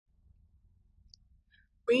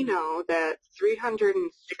we know that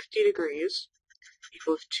 360 degrees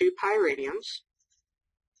equals 2 pi radians.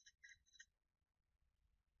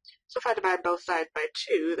 So if I divide both sides by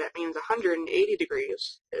 2, that means 180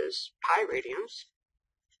 degrees is pi radians.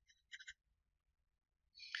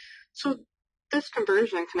 So this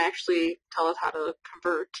conversion can actually tell us how to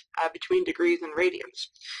convert between degrees and radians.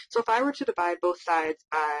 So if I were to divide both sides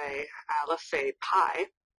by, let's say, pi,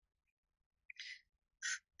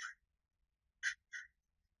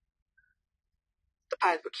 the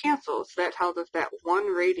pi's would cancel, so that tells us that 1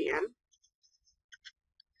 radian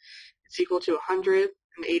is equal to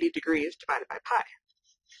 180 degrees divided by pi.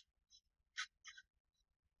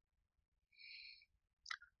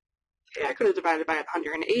 Okay, I could have divided by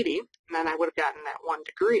 180, and then I would have gotten that 1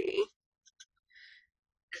 degree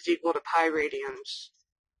is equal to pi radians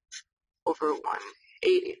over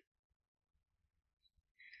 180.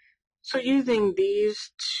 So using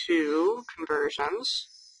these two conversions,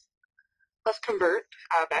 let's convert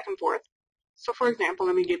back and forth. So for example,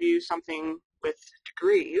 let me give you something with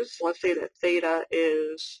degrees. Let's say that theta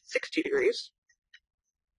is 60 degrees.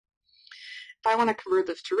 If I want to convert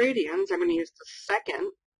this to radians, I'm going to use the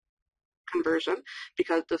second conversion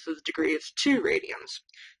because this is degrees to radians.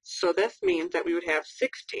 So this means that we would have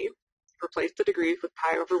 60, replace the degrees with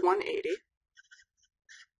pi over 180,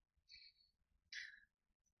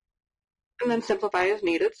 and then simplify as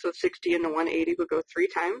needed. So 60 into 180 would go 3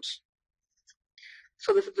 times.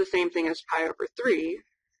 So this is the same thing as pi over 3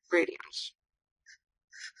 radians.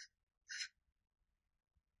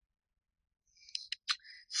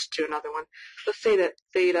 Let's do another one. Let's say that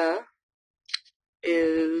theta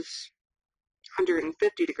is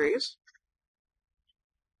 150 degrees.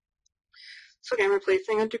 So again,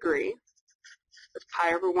 replacing a degree with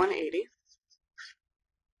pi over 180.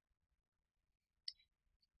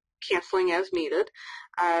 Canceling as needed.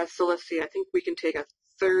 So let's see, I think we can take a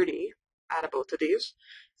 30 out of both of these.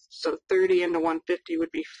 So 30 into 150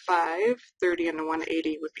 would be 5. 30 into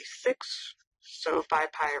 180 would be 6. So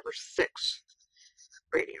 5 pi over 6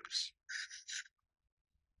 radians.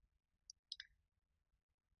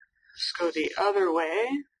 Let's go the other way.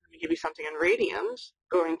 Let me give you something in radians,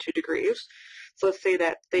 going to degrees. So let's say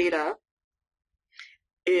that theta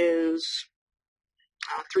is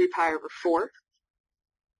 3 pi over 4.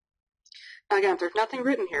 Now again, if there's nothing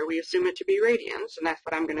written here, we assume it to be radians, and that's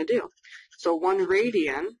what I'm going to do. So 1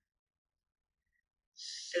 radian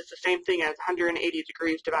is the same thing as 180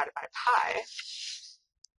 degrees divided by pi.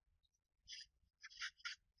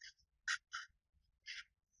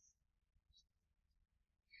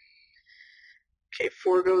 Okay,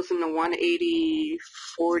 4 goes into 180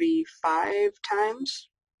 45 times.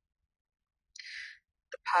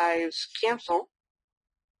 The pi's cancel.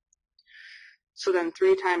 So then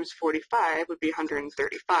 3 times 45 would be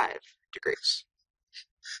 135 degrees.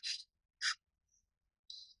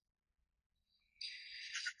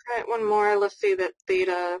 All right, one more. Let's say that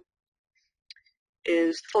theta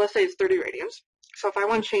is, let's say it's 30 radians. So if I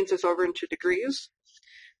want to change this over into degrees,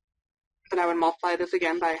 then I would multiply this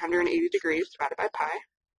again by 180 degrees divided by pi.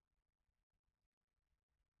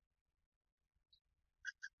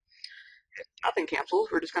 If nothing cancels,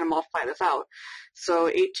 we're just going to multiply this out. So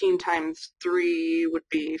 18 times 3 would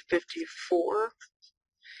be 54.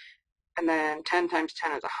 And then 10 times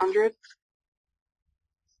 10 is 100.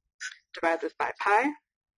 Divide this by pi.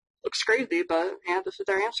 Looks crazy, but yeah, this is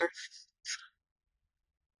our answer.